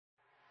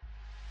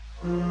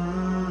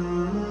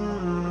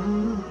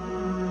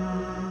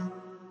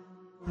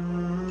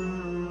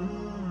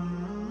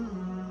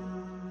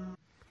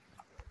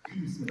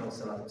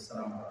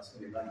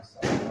Rasulillahi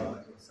sallallahu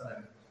alejhi ve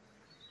sellem.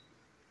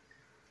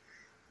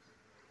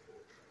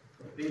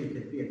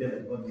 Otprilike prije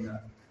 9 godina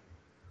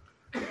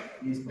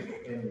mi smo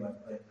pokrenuli ovaj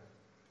projekat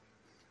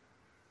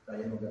da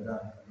jednoga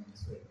dana kad imamo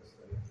svoje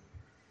prostorije,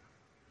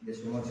 gdje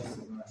ćemo moći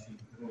se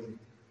družiti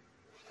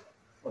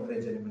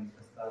određene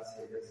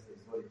manifestacije, gdje se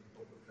izvoditi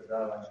poput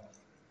predavanja,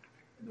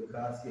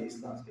 edukacije,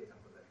 islamske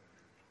itd.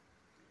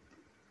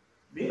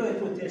 Bilo je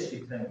tu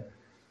teških trenutka.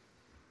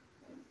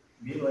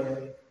 Bilo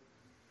je,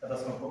 kada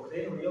smo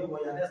pokrenuli ovo,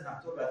 ja ne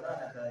znam toga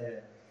dana da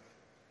je,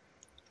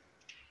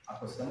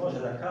 ako se može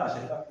da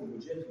kaže, tako u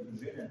budžetu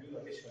udruženja bilo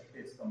više od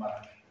 500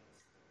 maraka.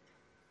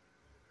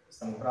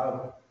 Sam u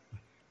pravu.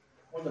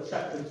 Možda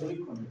čak i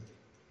toliko ne.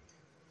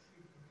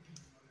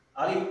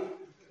 Ali,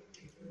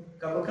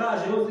 kako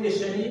kaže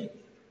uzvišeni,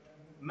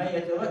 men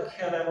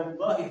yatawakkala 'ala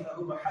Allahi fa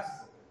huwa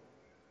hasbuh.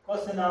 Ko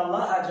se na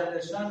Allaha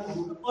dželle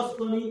šanuhu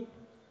osloni,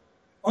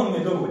 on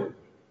mi dovoljan.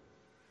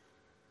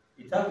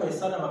 I tako je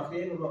sa nama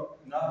krenulo,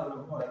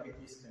 naravno mora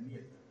biti iskren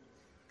nijet.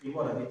 I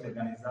mora biti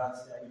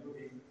organizacija i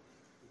ljudi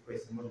u koje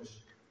se možeš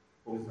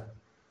pouzdati.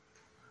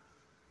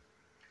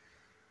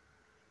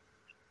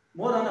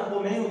 Moram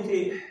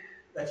napomenuti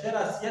da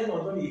večeras jedno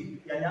od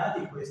onih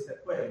janjadi koje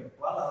ste pojeli,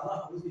 hvala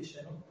Allahu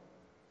uzvišenom,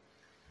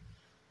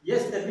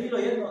 jeste bilo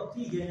jedno od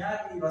tih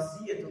janjadi i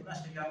vasijet od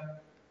našeg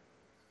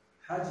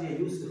Hadžije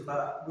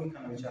Jusufa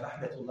Vujkanovića,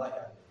 rahmetullahi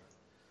alejhi,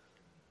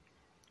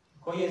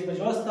 koji je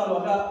između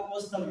ostaloga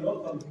ostavio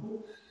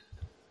odluku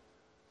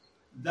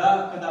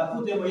da kada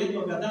budemo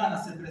jednog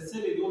dana se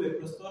preselili u ove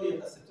prostorije,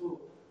 da se tu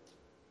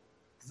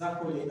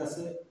zakolje i da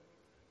se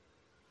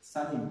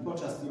sa njim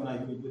počasti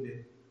onaj koji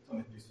bude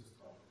tome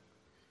prisustvovao.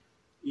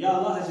 Ja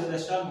Allaha dželle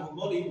šanuhu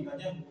molim da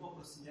njemu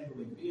oprosti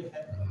njegove grijehe,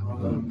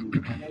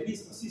 jer mi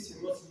smo svi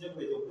svjedoci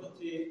njegove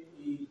dobrote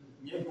i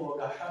njegovog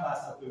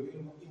hamasa kojeg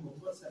imamo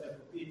kod sebe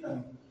po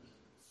pitanju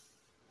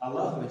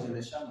Allahove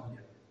dželle šanuhu.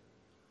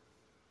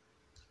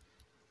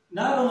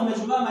 Naravno,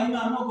 među vama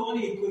ima mnogo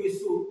onih koji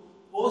su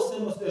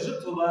posebno se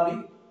žrtvovali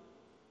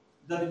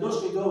da bi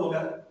došli do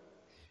ovoga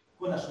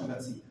konačnog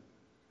cilja.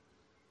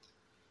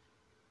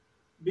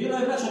 Bilo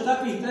je braćo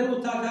takvih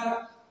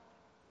trenutaka,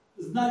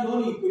 znaju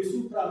oni koji su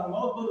u upravnom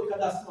odboru,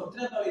 kada smo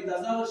trebali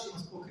da završimo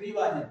s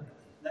pokrivanjem,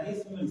 da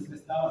nismo imali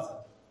sredstava za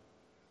to.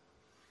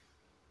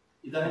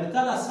 I da nam je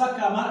tada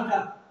svaka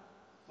marka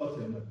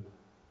potrebna bila.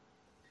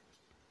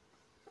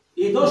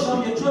 I došao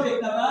mi je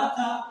čovjek na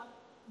vrata,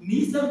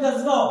 nisam ga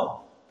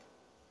zvao,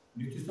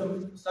 niti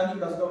sam sa njim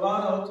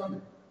razgovarao o tome.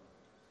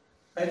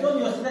 Pa je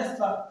donio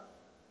sredstva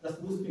da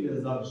smo uspjeli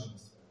da završimo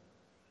sve.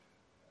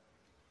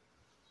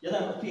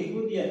 Jedan od tih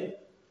ljudi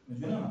je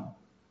među nama.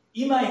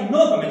 Ima i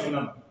mnogo među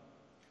nama.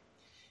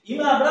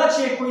 Ima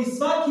braće koji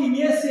svaki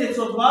mjesec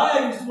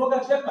odvajaju iz svoga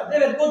džepa.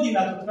 9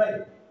 godina to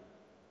traje.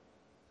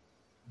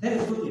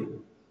 9 godina.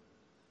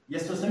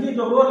 Jesmo se mi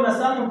dogovorili na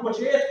samom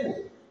početku,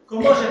 ko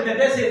može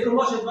 50, ko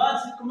može 20,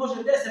 ko može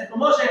 10, ko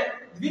može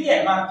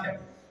 2 marke.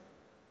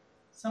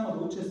 Samo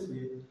da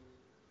učestvuje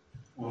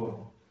u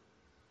ovom.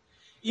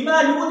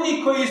 Ima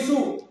ljudi koji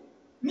su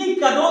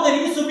nikad ovdje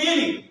nisu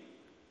bili.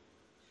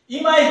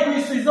 Ima ih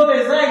koji su iz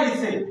ove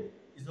zajednice,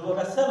 iz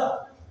ovoga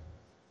sela,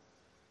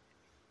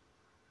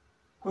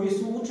 koji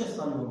su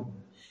učestvovali u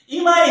ovom.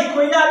 Ima ih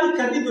koji ja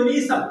nikad vidio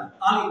nisam,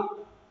 ali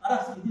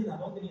arapski dinar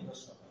ovdje nije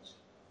došao.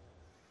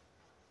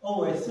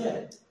 Ovo je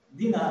sve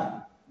dinar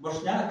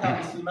Bošnjaka,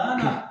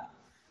 muslimana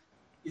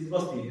iz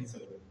Bosne i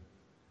Hercegovine.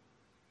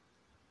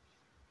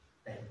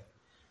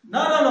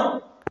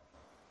 Naravno,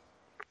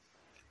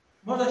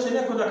 možda će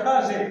neko da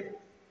kaže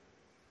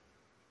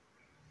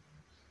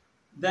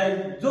da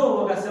je do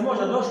ovoga se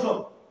možda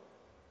došlo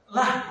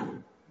lako.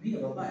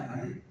 Nije ovo lako.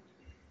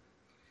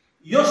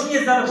 Još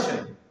nije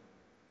završeno.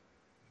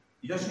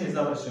 Još nije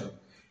završeno.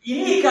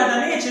 I nikada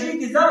neće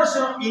biti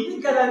završeno i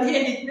nikada ne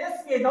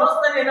smije da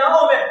ostane na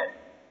ove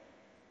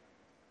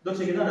do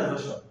čeg je danas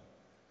došao.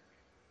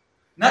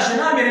 Naše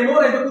namjere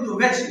moraju da budu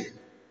veći.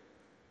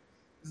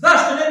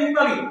 Zašto ne bi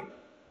imali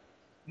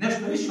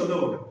nešto više od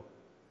ovoga?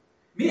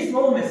 Mi smo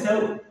u ovome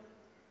selu,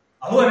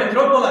 ali ovo je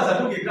metropola za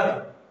druge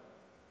gradove.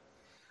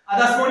 A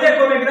da smo u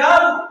nekome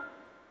gradu,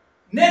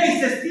 ne bi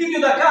se stidio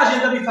da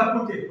kaže da bi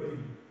fakultet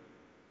podigli.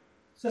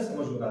 Sve se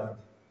može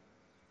uraditi.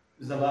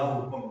 Za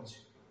Allahovu pomoć.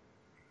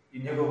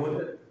 I njegov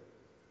odred.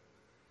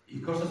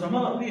 I kao što smo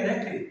malo prije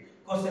rekli,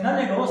 ko se na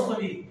njega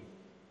osloni,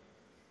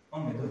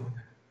 on je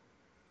dovoljan.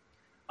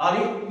 Ali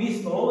mi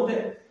smo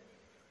ovdje,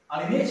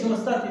 ali nećemo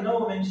stati na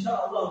ovome, inša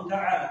Allahu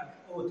ta'ala.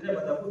 Ovo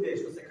treba da bude,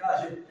 što se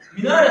kaže,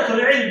 minaretul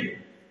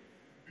ilmi.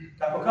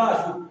 Kako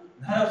kažu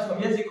na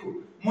arapskom jeziku,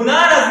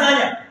 munara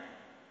znanja.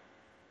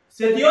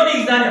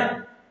 Svjetionik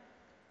znanja.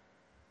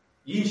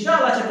 I inša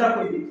Allah će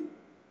tako i biti.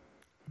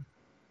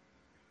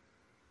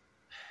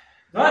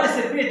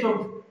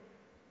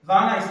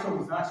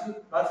 25.12. znači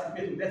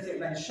 25.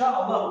 decembra, inša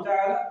Allahu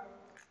ta'ala,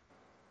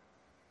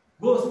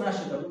 gost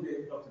naše da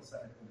bude dr.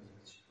 Safet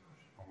Kumizović.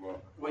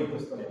 U ovim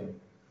prostorima.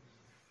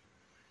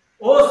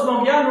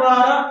 8.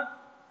 januara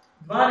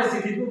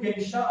 22.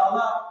 inša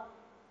Allah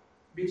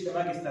bit će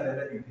magistar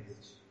Eredin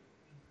Tezić.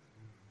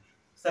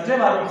 sa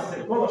Dževarom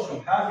se Kološom,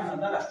 Hafizom,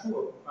 danas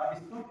čuo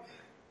magistrom,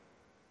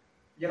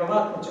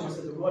 vjerovatno ćemo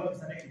se dogovoriti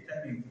za neki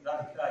termin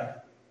radi kraj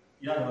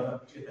januara,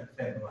 početak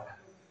februara.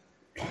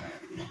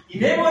 I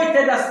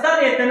nemojte da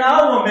stanete na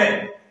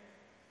ovome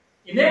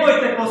i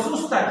nemojte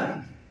posustati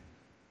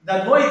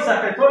da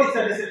dvojica,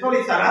 petorica,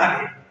 desetorica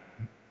radi.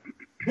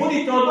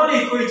 Budite od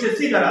onih koji će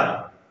svi da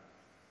radi.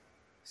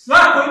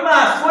 Svako ima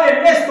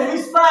svoje mjesto u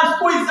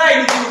islamskoj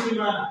zajednici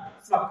muslimana.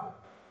 Svako.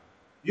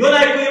 I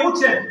onaj koji je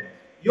učen,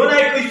 i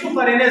onaj koji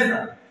sufare ne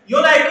zna, i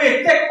onaj koji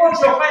je tek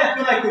počeo klanjati,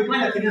 i onaj koji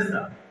klanjati ne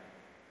zna.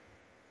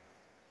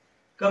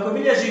 Kako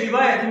bilježi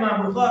rivajet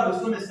imam Buhari u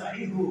svome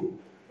sahihu,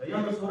 da je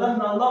ono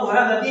suradno Allahu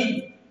hada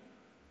din.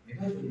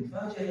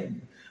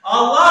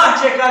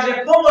 Allah će, kaže,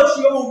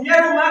 pomoći ovu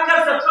vjeru makar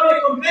sa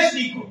čovjekom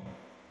grešnikom.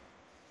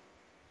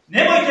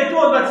 Nemojte to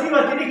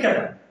odbacivati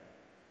nikada.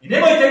 I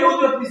nemojte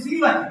ljudi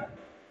otpisivati.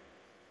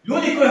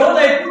 Ljudi koji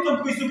hodaju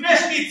putom, koji su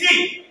grešnici,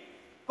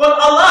 kod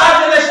Allaha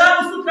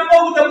Đelešanu sutra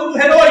mogu da budu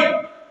heroji.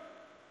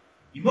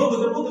 I mogu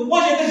da budu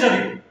vođe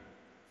državi.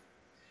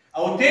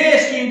 A u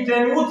teškim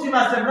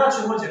trenucima se braće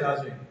vođe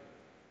rađaju.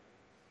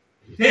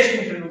 U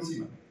teškim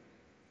trenucima.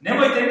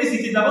 Nemojte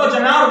misliti da vođa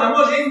naroda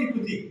može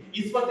izniknuti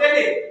iz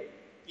fotelje,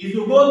 iz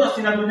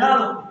ugodnosti na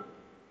dunjalu.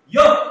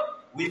 Jok,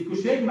 u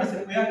iskušenjima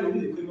se pojavljaju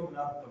ljudi koji mogu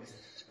narod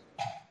povesti.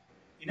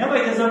 I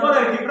nemojte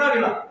zaboraviti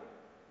pravila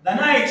da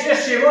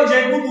najčešće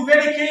vođe budu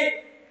velike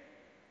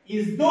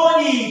iz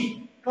donjih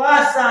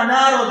klasa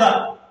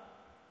naroda.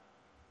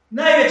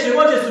 Najveće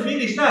vođe su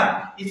bili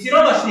šta? Iz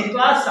siromašnih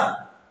klasa,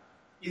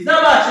 iz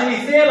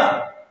zabačenih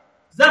sela,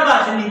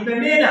 zabačenih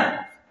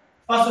plemena,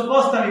 pa su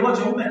postali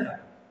vođe umeta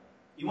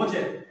i vođe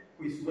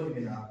koji su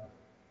vodili narod.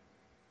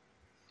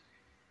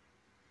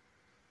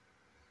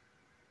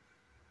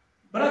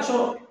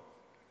 Braćo,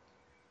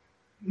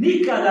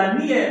 nikada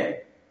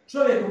nije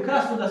čovjeku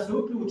kasno da se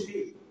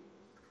uključi,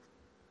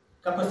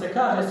 kako se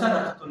kaže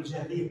sada kako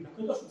liđahdir,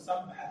 kako je došlo u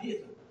samom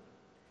hadithu.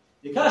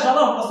 I kaže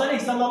Allah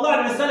poslanik sallallahu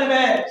alejhi ve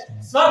selleme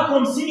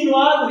svakom sinu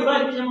Adu,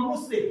 rivaj bilježi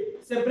Muslim,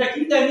 se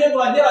prekidaju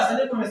njegova djela sa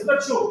nekome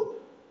smrću.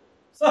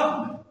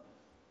 Svakome.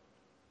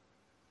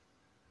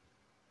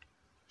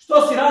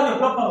 Što si radio,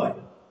 propalo je.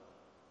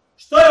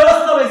 Što je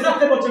ostalo i za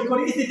tebe će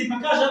koristiti,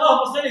 pa kaže Allah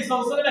poslanik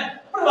sallallahu alejhi ve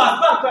selleme prva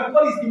stvar koja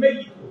koristi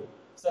Megitu.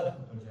 Sada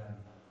kako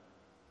liđahdir.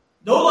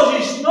 Da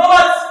uložiš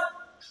novac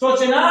što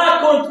će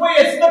nakon tvoje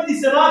smrti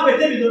se vape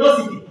tebi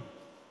donositi.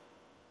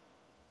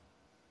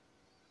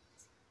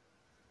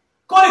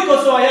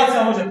 Koliko se ova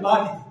jaca može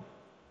platiti?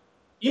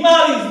 Ima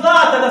li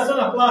zlata da se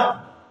ona plati?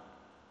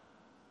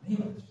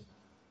 Nema.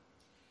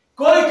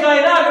 Kolika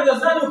je nagrada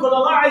za nju kod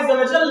Allaha azza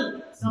wa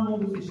džal? Samo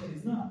uzvišeni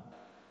zna.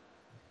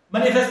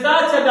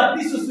 Manifestacija da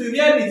prisustuju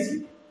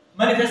vjernici.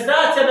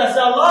 Manifestacija da se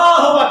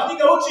Allahova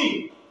knjiga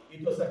uči.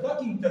 I to sa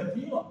kakvim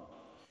terpilom.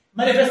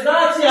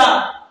 Manifestacija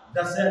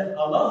da se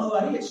Allahova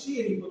riječ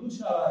širi i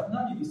podučava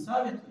znanjem i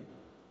savjetuje.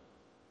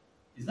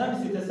 I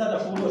zamislite sada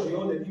što uloži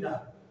ovdje dinar.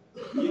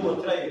 I ovo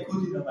traje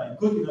godinama i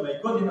godinama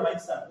i godinama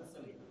insan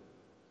preseli.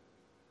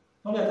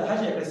 Pogledajte,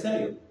 hađa je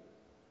preselio.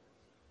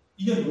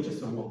 I on je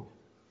učestvovao u ovom.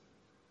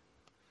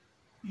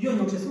 I on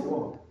je učestvovao u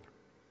ovom.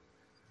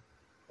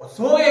 Od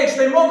svoje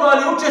što je mogao,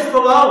 ali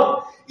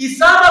učestvovao. I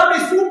sama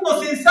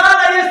prisutnost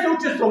insana jeste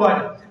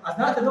učestvovanje. A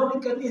znate da on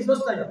nikad nije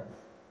izostajao.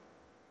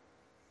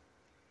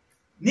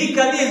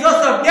 Nikad nije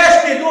izostajao.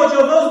 Pješke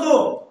dođe od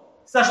ozdu,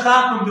 sa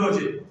štapom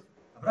dođe.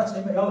 A braća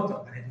imaju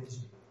auto, a ne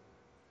dođe.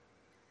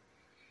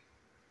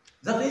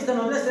 Zato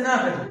istano odnese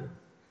napredu.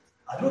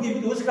 A drugi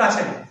budu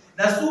uskraćeni.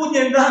 Na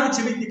sudnjem danu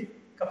će biti,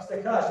 kako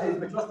se kaže,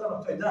 između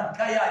ostalog, to je dan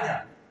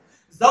kajanja.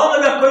 Za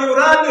onoga koji je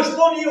uradio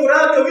što nije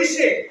uradio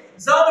više.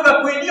 Za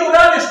onoga koji nije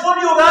uradio što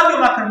nije uradio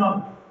makar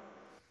malo.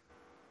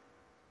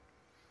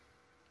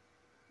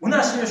 U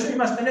našem još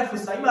imaš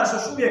tenefusa, imaš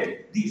još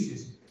uvijek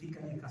dišeš.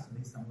 Nikad nije kasno,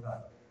 nisam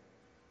uradio.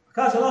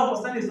 Kaže Allah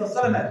poslanik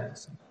sallallahu alejhi ve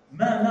sellem: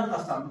 "Ma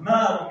naqasa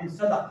malu min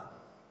sadaqa."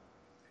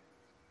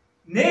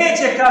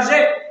 Neće, kaže,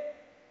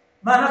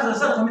 ma naqasa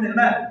sadaqa min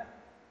al-mal.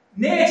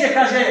 Neće,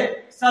 kaže,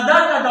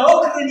 sadaka da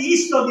okreni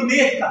isto od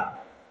imetka.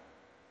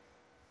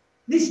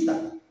 Ništa.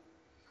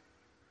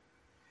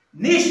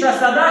 Ništa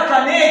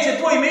sadaka neće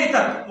tvoj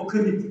imetak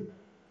okrniti.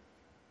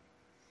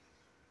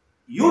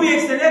 I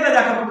uvijek se ne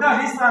gleda, kako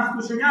kaže islamski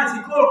učenjaci,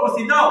 koliko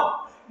si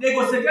dao,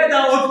 nego se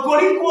gleda od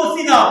koliko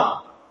si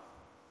dao.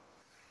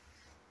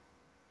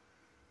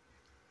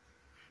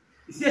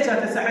 I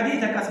sjećate se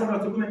hadita kad smo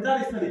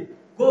dokumentarisali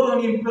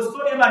govornim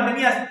prostorijama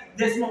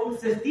gdje smo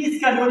se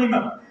stiskali o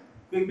njima,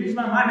 kojeg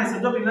bićma majme sa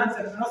dobrim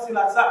lancem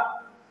prenosilaca.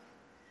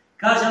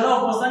 Kaže Allah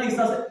poslanik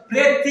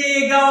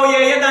pretegao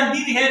je jedan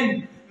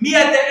dirhem,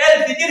 mijate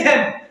elfi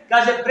dirhem.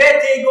 Kaže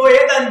pretegao je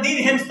jedan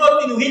dirhem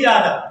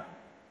 100.000.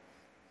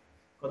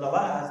 Kod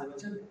Allaha azza wa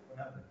dželle.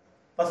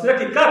 Pa su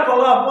rekli kako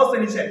Allah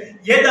poslaniče,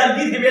 jedan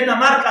dirhem, jedna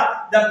marka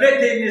da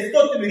pretegne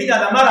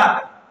 100.000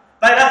 maraka.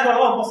 Pa je rekao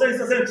Allah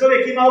poslanik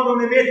čovjek ima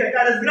ogromne metre,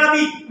 kada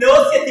zgrabi, ne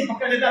osjeti, pa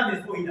kaže dan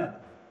 100.000.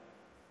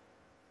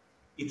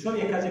 I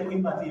čovjek kaže ko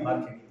ima 2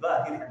 marke,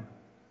 2 dirhema.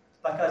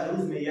 Pa kaže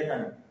uzme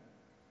jedan,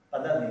 pa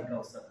dadne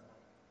kao sad.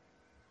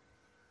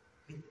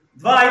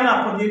 2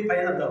 ima podijeli pa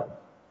 1 dao.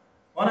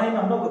 Ona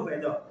ima mnogo pa je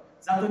dao.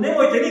 Zato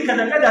nemojte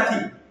nikada gledati.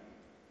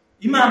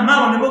 Imam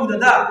malo, ne mogu da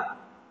da.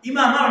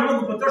 Imam malo, ne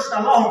mogu potrošiti na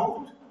Allahom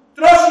put.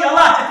 Troši,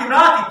 Allah će ti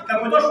vratiti.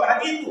 Kako je došlo u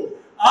hadisu.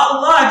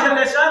 Allah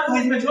dželešanu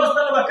između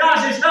ostaloga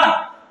kaže šta?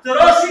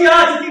 Troši, ja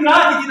ću ti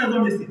vratiti na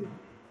domjestiti.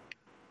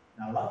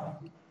 Na Allahom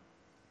put.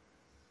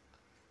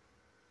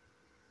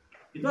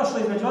 I došlo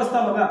između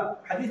ostaloga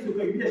hadisu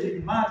koji bilježi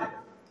Ibn Mađe.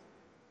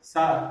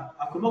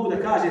 Ako mogu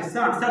da kažem,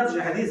 sam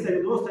sadržaj hadisa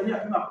je dosta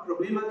njak ima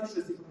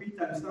problematičnosti po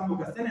pitanju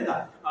samoga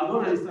seneda, ali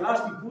dolazi sa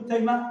različitim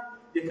putevima,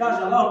 gdje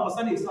kaže Allah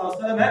poslanik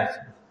sallallahu alejhi ve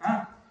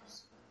sellem,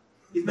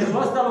 između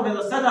ostalog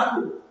za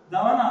sadaku,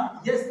 da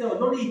ona jeste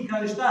od onih,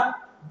 kaže šta,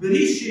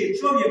 briše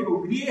čovjeku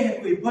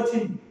grijehe koji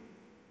počini.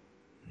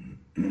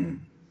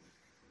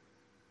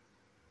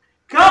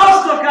 Kao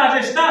što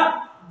kaže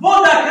šta,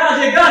 voda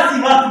kaže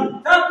gasi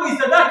vatru, tako i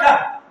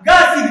sadaka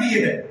gasi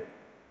grijehe.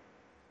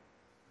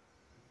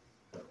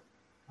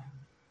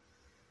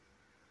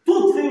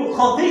 Tutfi'u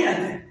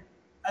khati'ate,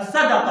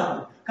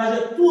 as-sadaqatu. Kaže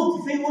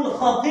tutfi'u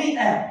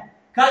khati'e.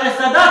 Kaže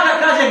sadaka,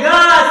 kaže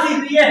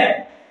gasi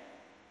grijehe.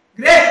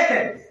 Greške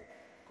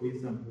koji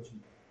sam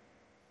počinio.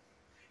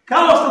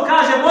 Kao što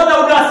kaže voda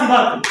ugasi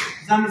vatru.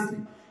 Zamisli.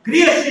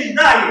 Griješiš,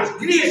 daješ,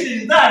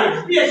 griješiš,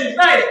 daješ, griješiš,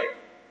 daješ.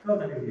 Kao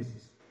da ne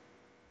griješiš.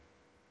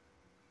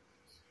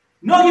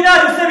 Mnogi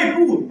nađu sebi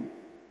put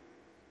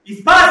i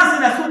spasi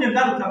se na sudnjem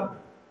danu tako.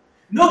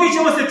 Mnogi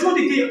ćemo se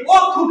čuditi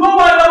otkud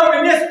ovo je na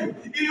ovome mjestu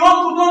ili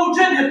otkud ovo u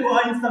džennetu,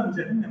 a instan u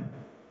džennetu.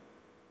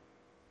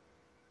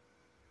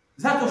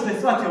 Zato što je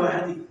shvatio ovaj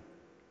hadis.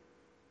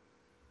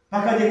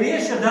 Pa kad je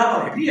griješio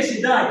davao je,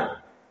 griješi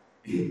daje.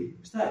 I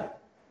šta je?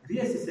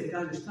 Grijesi se,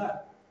 kaže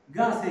šta?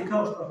 Gase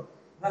kao što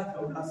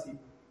vatra ugasi.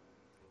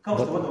 Kao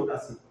što voda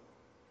ugasi.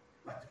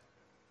 Vatra.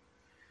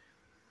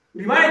 U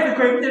rivajetu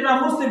koji vidim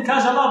na Muslim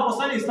kaže Allah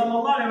poslanik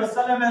sallallahu alejhi ve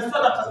sellem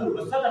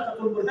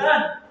sadaqatul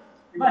burdan.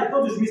 Rivajet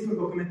poduž, mi smo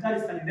ga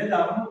komentarisali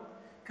nedavno.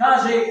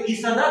 Kaže i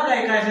sadaka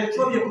je, kaže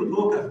čovjeku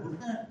dokaz.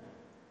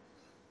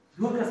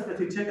 Dokaz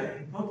protiv čega?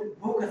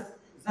 Dokaz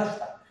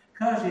zašto?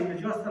 Kaže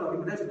među ostalog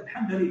Ibn Ređeb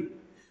al-Hanbali,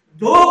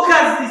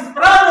 dokaz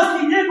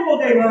ispravnosti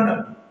njegovog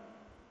imana.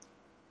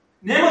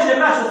 Ne može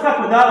braćo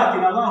svako davati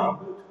na Allahom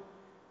putu.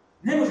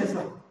 Ne može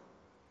svako.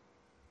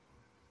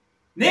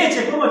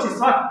 Neće pomoći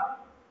svako.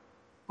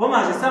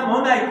 Pomaže samo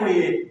onaj koji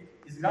je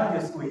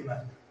izgradio svoj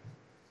iman.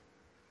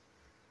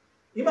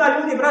 Ima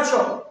ljudi,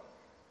 braćo,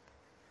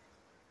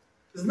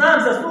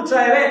 znam za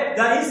slučajeve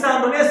da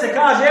insan donese,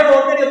 kaže, evo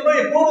od mene, od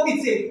moje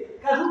porodice,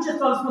 kaže,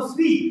 učestvali smo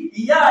svi,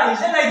 i ja, i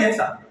žena, i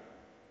djeca.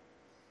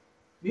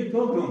 Nije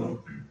to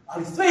ogromno,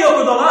 ali sve je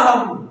oko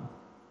Allaha ogromno.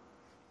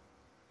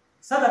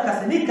 Sada kad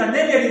se nikad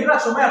ne mjeri,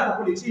 braćo moja,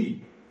 po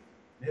količini,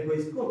 nego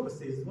iz koliko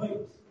se izdvojio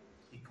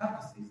i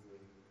kako se izdvojio.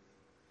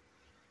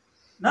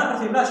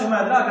 Naprotiv, braćo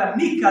moja draga,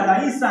 nikada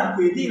insan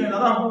koji je divljen na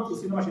Allahom putu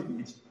siromašit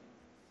neće.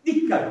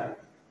 Nikada.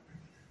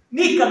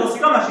 Nikad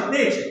osiromašit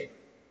neće.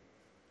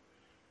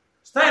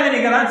 Šta je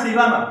meni garancija i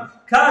vama?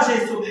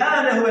 Kaže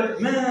subhanahu wa ta'ala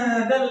man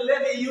dhal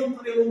ladhi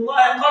yuqridu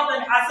Allaha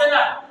qardan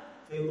hasana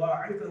fa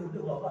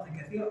yudha'ifahu lahu adhafan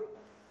kathira.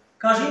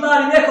 Kaže ima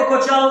li neko ko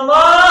će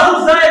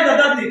Allahu zajam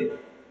da dadne?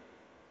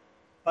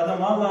 Pa da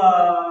mu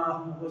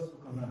Allah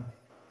dvostruko vrati.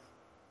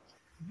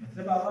 Ne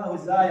treba Allahu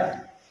zajam.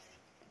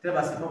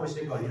 Treba se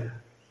pomoći njegova vjera.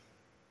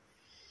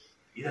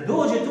 I da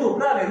dođe to u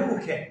prave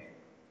ruke.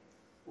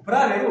 U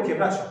prave ruke,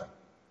 braćo.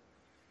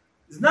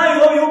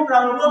 Znaju ovi u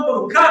upravnom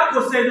odboru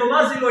kako se je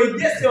dolazilo i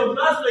gdje se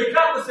odlazilo i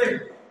kako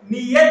se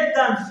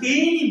nijedan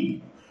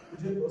finim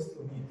u džepu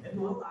ostao nije. Ne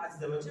do Allah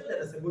azza wa jalla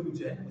da se budi u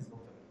džehennemu zbog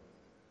toga.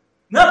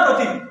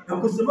 Naprotiv,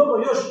 kako se moglo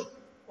još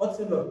od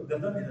sebe da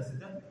dadne, da se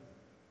dadne.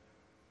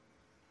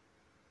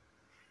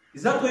 I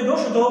zato je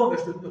došlo do ovoga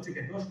što je do čega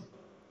je došlo.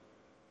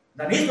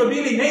 Da nismo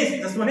bili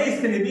neiskreni, da smo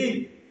neiskreni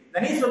bili, da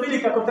nismo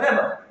bili kako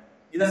treba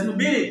i da smo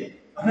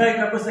bili,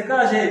 kako se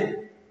kaže,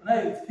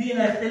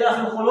 fina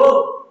ihtilaful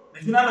qulub.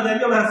 Među nama da je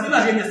bilo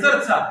razilaženje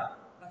srca.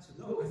 Znači,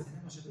 do ovoga se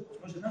ne može doći,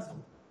 može nazvat.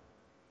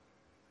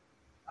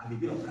 Ali bi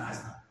bilo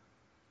prazno.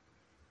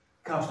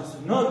 Kao što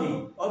su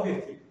mnogi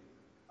objekti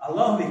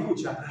Allahovih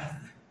kuća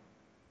prazne.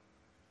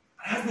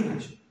 Prazni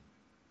znači.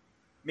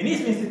 Mi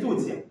nismo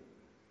institucija.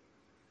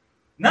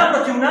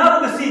 Naprotiv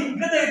narodu si,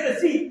 gledajte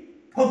svi,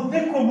 pod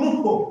nekom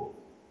lupom.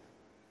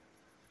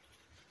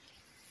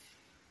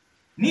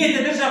 Nije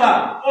te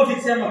država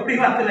oficijalno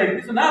prihvatila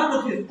i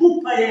naprotiv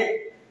skupa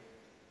je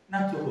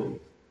na to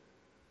lupu.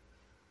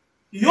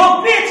 I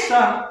opet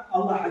šta?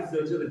 Allah azza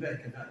wa jalla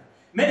baraka dalje.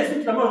 Mene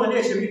sutra možda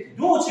neće biti.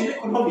 Doći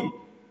neko novi.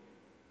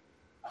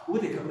 Ako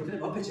bude kako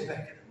treba, opet će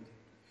baraka da bude.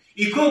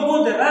 I ko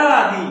bude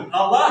radi,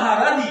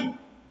 Allaha radi,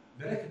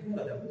 baraka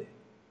mora da bude.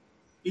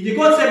 I gdje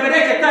god se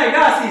baraka taj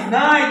gasi,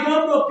 znaj,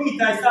 dobro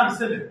pitaj sam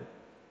sebe.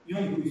 I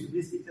oni koji su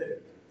bliski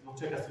tebi, zbog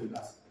čega se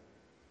ugasi?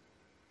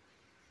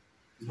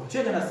 Zbog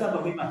čega na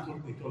sabahu ima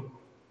toliko i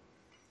toliko?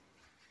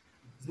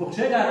 Zbog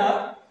čega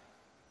na...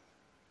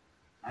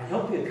 A i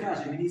opet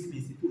kaže, mi nismo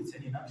institucija,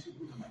 nije našim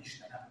budama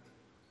ništa raditi.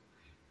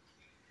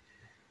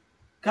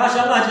 Kaže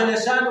Allah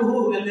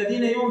Đelešanuhu,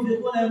 الذين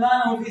ينفقون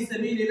أموالهم في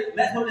سبيل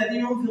الله مثل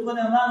الذين ينفقون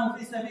أموالهم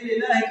في سبيل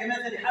الله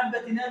كمثل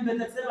حبة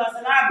أنبتت 7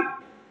 سنابل.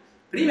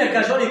 Primjer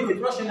kaže oni koji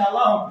troše na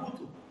Allahom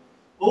putu.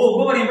 Ovo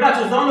govorim,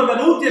 braćo, za onoga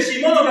da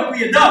utješim onoga koji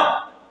je dao.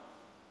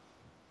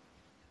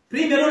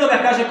 Primjer onoga,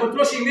 kaže, ko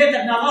troši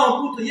metak na Allahom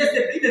putu, jeste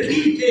primjer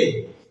biljke.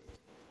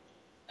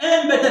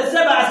 Enbetet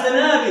 7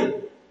 senabil.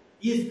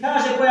 I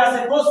kaže koja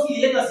se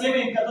posije jedna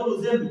sjemenka dolu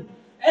u zemlju.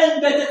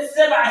 Enbetet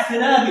 7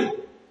 senabil.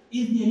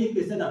 Iz nje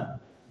nikde 7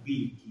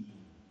 biljki.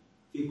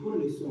 I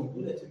kuli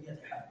sumbuleti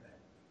mijete habbe.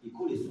 I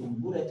kuli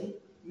sumbuleti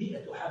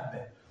mijetu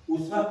habbe. U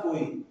svakoj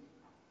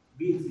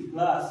biljci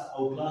klas,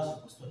 a u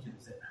klasu po 100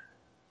 zrna.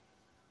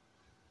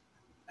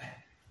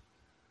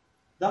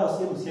 Dao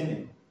si jednu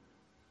sjemenu.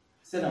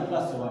 7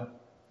 klasova.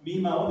 Mi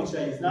imamo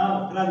običaj i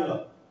znamo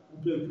pravila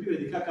u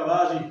poljoprivredi kakav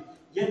važi.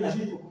 Jedna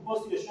žitku ko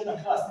posiješ,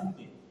 jedan klas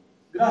nikne.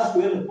 Grašku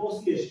jednu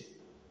posiješ,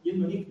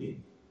 jednu nikne.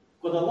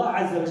 Kod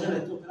Allah azza wa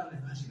jalla to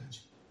pravne važi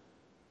način.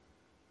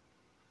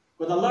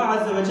 Kod Allah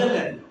azza wa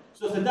jalla,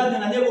 što se dadne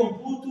na njegovom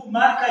putu,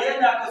 marka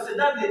jedna ako se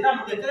dadne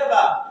tamo gdje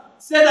treba,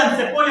 7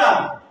 se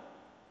pojavi.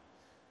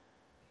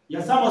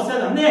 Ja samo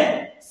 7? Ne,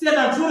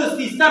 7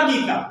 čvrstih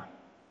stabljika.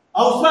 A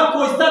u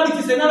svakoj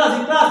stablici se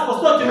nalazi klas po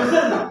 100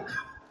 zrna.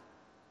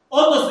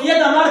 Odnosno,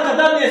 jedna marka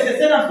dadne se,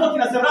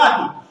 700 se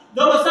vrati.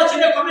 Dobro, sad će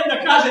neko meni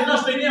da kaže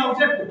zašto i nema u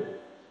džepu.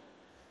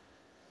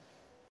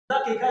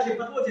 Dakle, kaže,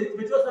 pa dođe,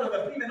 među ostaloga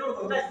primjer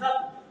onoga, daj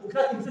znaku, u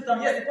kratkim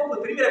crtama jeste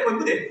poput primjera koji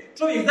bude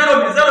čovjek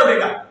zarobe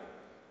ga.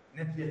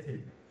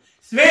 Neprijatelj.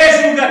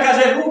 Svežu ga,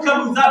 kaže, ruka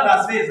mu zabra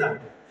svezan.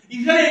 I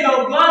žele ga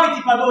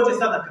obglaviti, pa dođe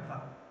sada kapa.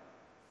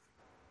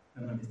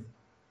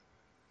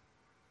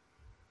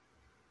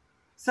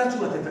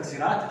 Sačuvate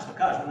taksirate, što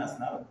kaže u nas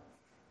narod.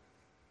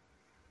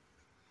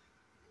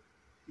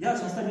 Ja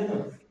ću vam sad jedno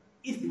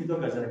istini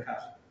događaj da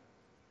kažem.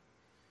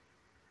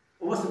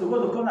 Ovo se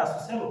dogodilo kod nas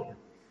u selu.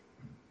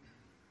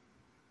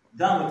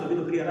 Davno je to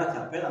bilo prije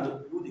rata, jedan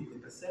od ljudi koji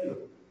je preselio.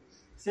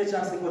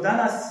 Sjećam se, kod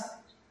danas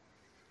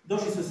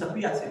došli su sa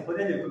pijace,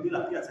 ponedjeljkom je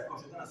bila pijaca, kao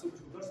što je danas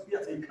uličku, došli s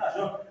pijace i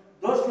kaže on,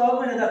 došla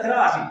od mene da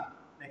traži.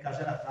 Neka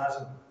žena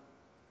traži.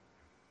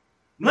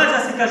 Mlađa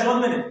se kaže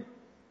od mene,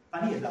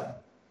 pa nije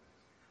dao.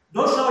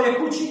 Došao je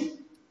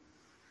kući,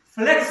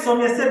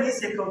 fleksom je sebi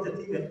isjekao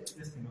tetive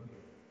desne noge.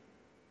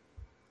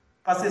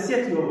 Pa se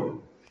sjetio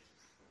ovo.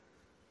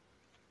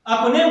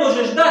 Ako ne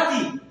možeš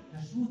dati,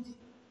 nažuti.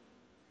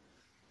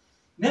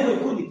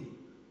 Nemoj kuditi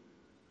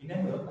i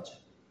nemoj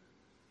odlačati.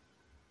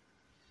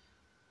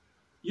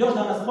 Još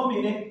da nas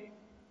spomine,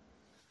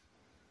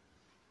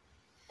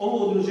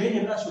 ovo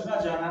udruženje braćo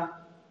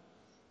građana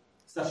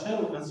sa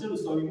šeru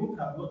sa ovim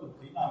upravnim odborom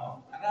koji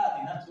imamo,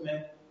 radi na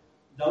tome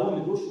da u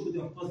ovome društvu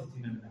budemo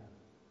pozitivni.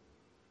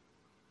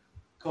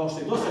 Kao što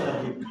je do sada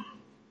bilo.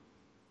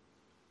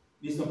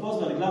 Mi smo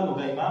pozvali glavnog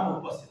imama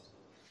u posjetu.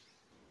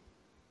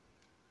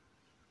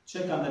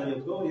 Čekam da mi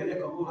odgovori, jer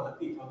rekao mora da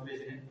pita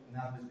određene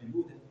nadležne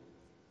ljude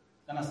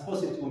da nas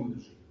posjeti u ovom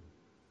društvu.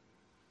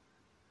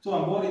 To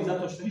vam govorim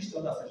zato što ništa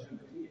od nas ne želim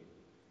da krije.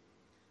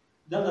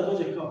 Da li da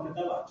dođe kao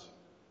predavač?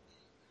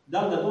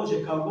 Da li da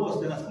dođe kao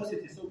gost da nas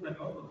posjeti sa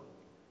upravnim odborom?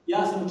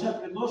 Ja sam mu čak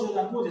predložio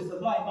da dođe sa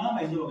 2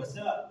 imama iz ovoga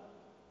sela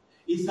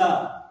i sa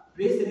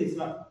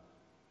predsjednicima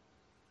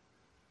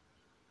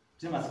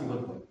džematskih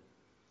odbora.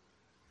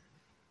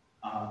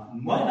 A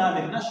moja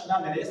namjera, naša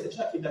namjera jeste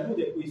čak i da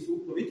ljude koji su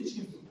u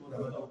političkim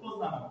strukturama da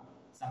upoznamo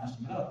sa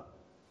našim radom.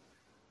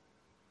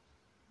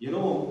 Jer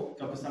ovo,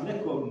 kako sam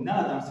rekao,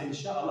 nadam se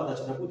inša Allah da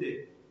će da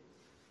bude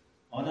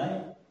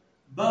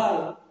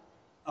bar,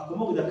 ako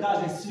mogu da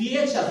kažem,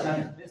 svijeća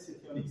znanja,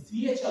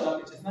 svijeća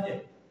da će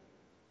znanje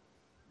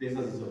da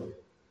izlazi iz ovoga.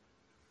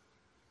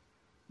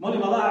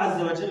 Molim Allah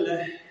azza wa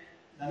jalla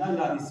da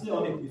nagradi sve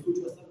one koji su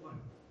učestvovali.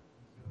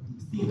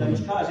 S tim da još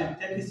kažem,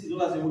 tehnisi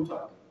dolaze u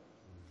utorak.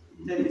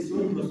 Tehnisi u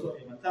ovim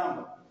prostorijama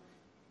tamo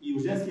i u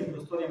ženskim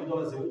prostorijama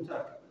dolaze u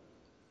utorak.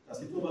 Da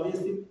se to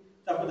obavijestim,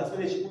 tako da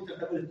sljedeći put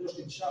kad budete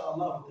došli, inša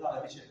Allahu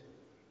ta'ala, bit će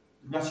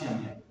drugačija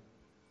mjera.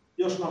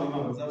 Još malo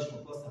imamo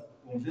završeno posla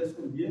u ovom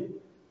ženskom dijelu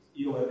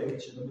i ovaj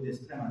reket će da bude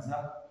spreman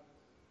za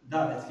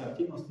davetske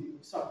aktivnosti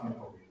u svakome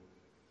pogledu.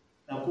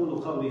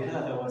 Aqulu qawli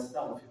hada wa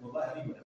astaghfirullaha li wa lakum.